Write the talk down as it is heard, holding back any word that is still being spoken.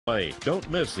Don't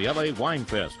miss the LA Wine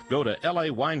Fest. Go to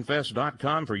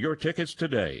lawinefest.com for your tickets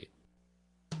today.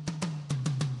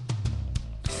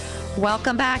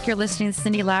 Welcome back. You're listening to the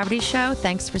Cindy Laverty Show.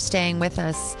 Thanks for staying with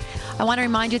us. I want to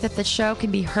remind you that the show can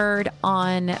be heard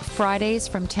on Fridays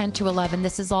from 10 to 11.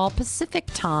 This is all Pacific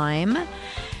time.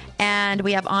 And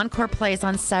we have encore plays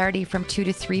on Saturday from 2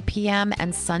 to 3 p.m.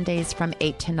 and Sundays from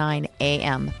 8 to 9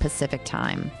 a.m. Pacific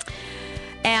time.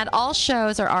 And all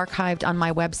shows are archived on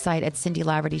my website at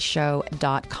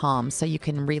cindylavertyshow.com, so you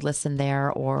can re-listen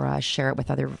there or share it with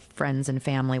other friends and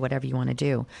family, whatever you want to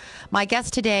do. My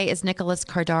guest today is Nicholas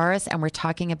Kardaras, and we're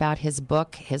talking about his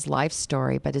book, his life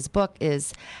story. But his book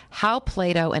is How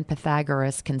Plato and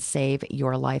Pythagoras Can Save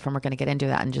Your Life, and we're going to get into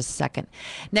that in just a second.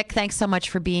 Nick, thanks so much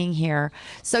for being here.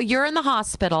 So you're in the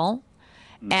hospital.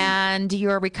 And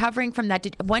you're recovering from that.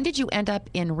 When did you end up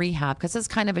in rehab? Because this is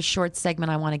kind of a short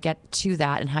segment. I want to get to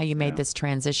that and how you made this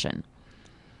transition.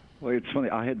 Well, it's funny.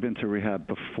 I had been to rehab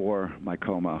before my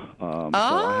coma.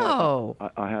 So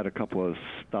I had a couple of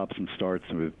stops and starts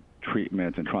with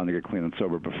treatment and trying to get clean and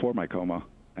sober before my coma.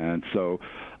 And so,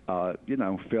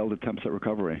 failed attempts at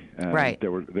recovery. And right.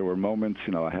 There were moments,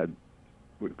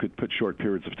 we could put short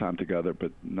periods of time together,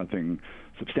 but nothing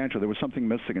substantial. There was something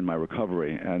missing in my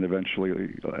recovery, and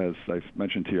eventually, as I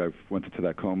mentioned to you, I went into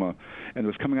that coma, and it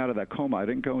was coming out of that coma. I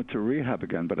didn't go into rehab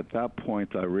again, but at that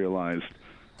point, I realized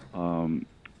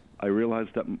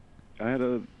that I had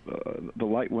the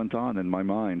light went on in my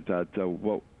mind that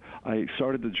I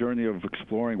started the journey of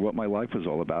exploring what my life was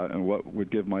all about and what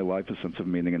would give my life a sense of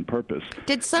meaning and purpose.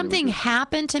 Did something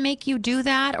happen to make you do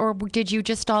that, or did you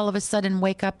just all of a sudden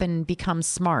wake up and become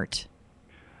smart?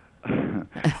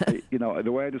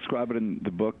 The way I describe it in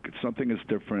the book, something is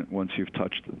different once you've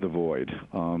touched the void.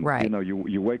 Right.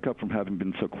 You wake up from having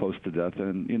been so close to death,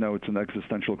 and, it's an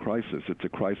existential crisis. It's a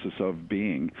crisis of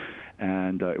being.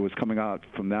 And it was coming out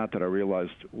from that I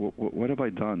realized, what have I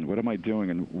done? What am I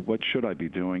doing? And what should I be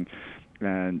doing?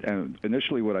 And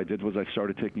initially what I did was I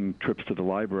started taking trips to the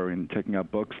library and taking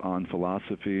out books on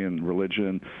philosophy and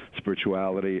religion,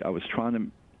 spirituality. I was trying to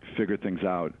figure things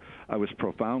out. I was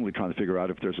profoundly trying to figure out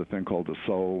if there's a thing called the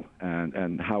soul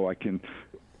and how I can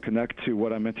connect to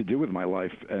what I'm meant to do with my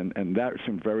life. And that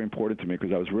seemed very important to me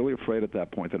because I was really afraid at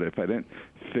that point that if I didn't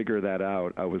figure that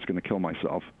out, I was going to kill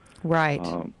myself. Right.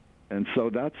 And so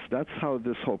that's how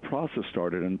this whole process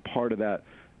started. And part of that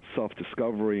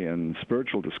self-discovery and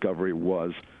spiritual discovery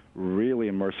was really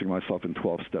immersing myself in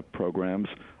 12-step programs.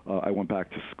 I went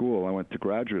back to school. I went to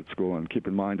graduate school, and keep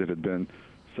in mind it had been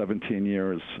 17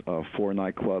 years, 4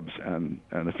 nightclubs, and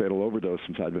a fatal overdose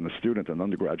since I'd been a student and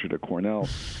undergraduate at Cornell.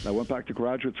 And I went back to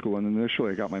graduate school, and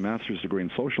initially I got my master's degree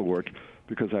in social work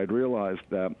because I'd realized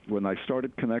that when I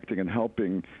started connecting and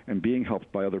helping and being helped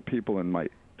by other people in my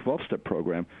 12-step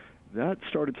program, that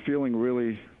started feeling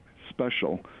really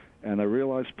special. And I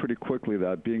realized pretty quickly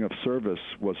that being of service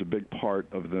was a big part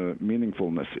of the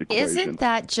meaningfulness equation. Isn't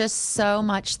that just so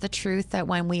much the truth that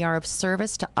when we are of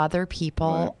service to other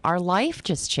people, right, our life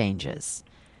just changes?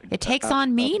 It takes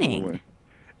on meaning. Absolutely.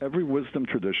 Every wisdom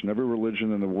tradition, every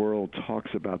religion in the world talks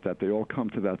about that. They all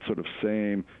come to that sort of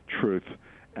same truth.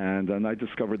 And I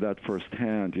discovered that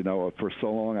firsthand. For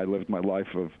so long I lived my life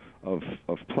of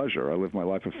pleasure. I lived my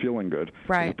life of feeling good,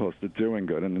 right, as opposed to doing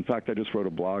good. And in fact, I just wrote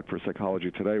a blog for Psychology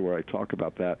Today where I talk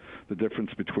about that, the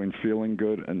difference between feeling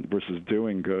good and versus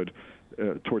doing good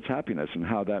towards happiness and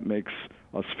how that makes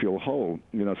us feel whole.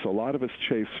 So a lot of us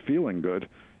chase feeling good,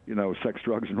 sex,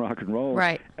 drugs, and rock and roll,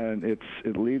 right, and it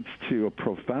leads to a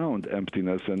profound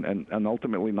emptiness and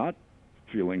ultimately not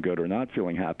feeling good or not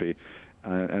feeling happy.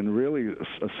 And really,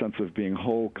 a sense of being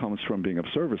whole comes from being of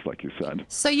service, like you said.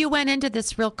 So you went into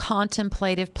this real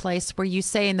contemplative place where you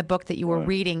say in the book that you were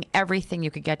reading everything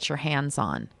you could get your hands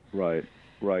on. Right.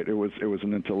 It was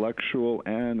an intellectual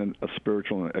and a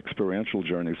spiritual and experiential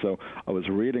journey. So I was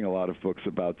reading a lot of books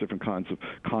about different kinds of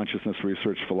consciousness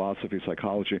research, philosophy,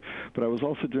 psychology, but I was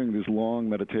also doing these long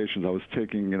meditations. I was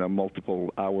taking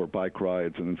multiple-hour bike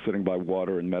rides and then sitting by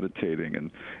water and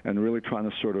meditating and really trying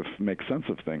to sort of make sense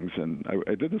of things. And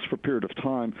I did this for a period of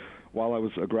time while I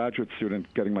was a graduate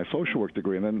student getting my social work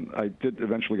degree. And then I did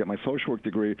eventually get my social work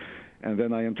degree, and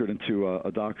then I entered into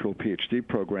a doctoral PhD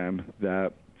program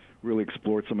that really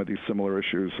explored some of these similar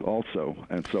issues also.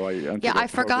 And so I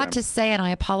forgot to say, and I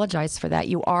apologize for that,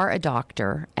 you are a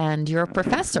doctor and you're a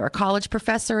professor, a college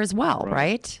professor as well,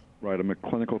 right? Right. I'm a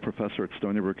clinical professor at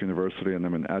Stony Brook University, and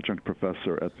I'm an adjunct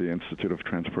professor at the Institute of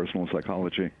Transpersonal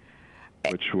Psychology.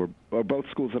 which are both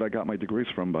schools that I got my degrees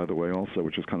from, by the way, also,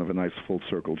 which is kind of a nice full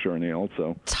circle journey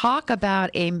also. Talk about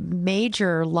a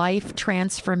major life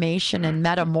transformation and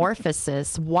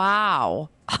metamorphosis. Wow.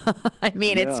 I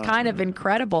mean, it's kind of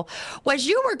incredible. As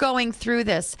you were going through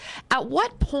this, at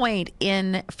what point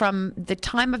from the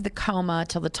time of the coma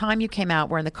till the time you came out,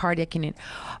 were in the cardiac unit,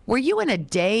 were you in a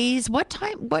daze?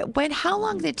 How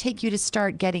long did it take you to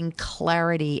start getting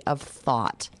clarity of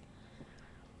thought?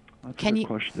 That's a good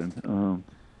question.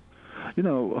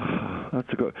 That's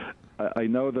a good. I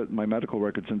know that my medical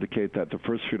records indicate that the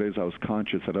first few days I was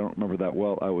conscious. I don't remember that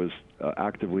well. I was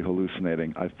actively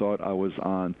hallucinating. I thought I was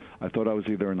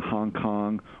either in Hong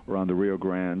Kong or on the Rio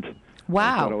Grande.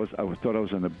 Wow. I thought I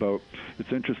was in a boat.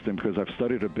 It's interesting because I've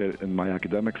studied a bit in my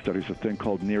academic studies a thing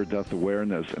called near-death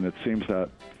awareness, and it seems that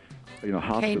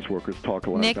hospice workers talk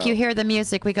a lot Nick, about. you hear the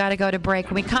music. We got to go to break.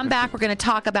 When we come back, we're going to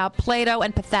talk about Plato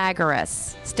and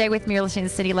Pythagoras. Stay with me. You're listening to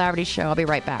the Cindy Laverty Show. I'll be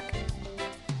right back.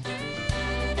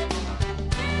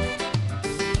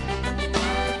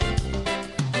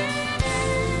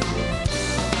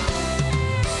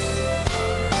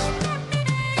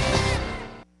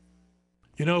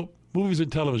 Movies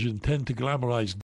and television tend to glamorize